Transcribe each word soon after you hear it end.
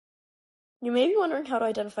You may be wondering how to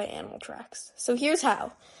identify animal tracks. So here's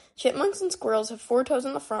how. Chipmunks and squirrels have 4 toes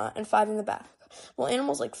in the front and 5 in the back, while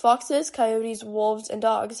animals like foxes, coyotes, wolves, and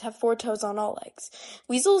dogs have 4 toes on all legs.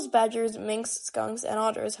 Weasels, badgers, minks, skunks, and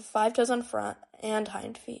otters have 5 toes on front and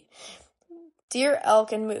hind feet. Deer,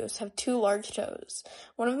 elk, and moose have 2 large toes.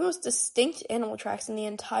 One of the most distinct animal tracks in the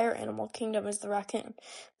entire animal kingdom is the raccoon,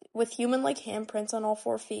 with human-like handprints on all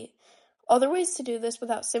 4 feet. Other ways to do this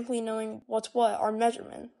without simply knowing what's what are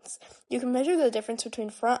measurements. You can measure the difference between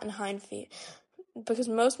front and hind feet, because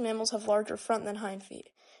most mammals have larger front than hind feet.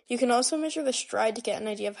 You can also measure the stride to get an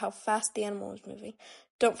idea of how fast the animal is moving.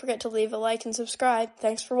 Don't forget to leave a like and subscribe.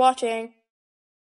 Thanks for watching!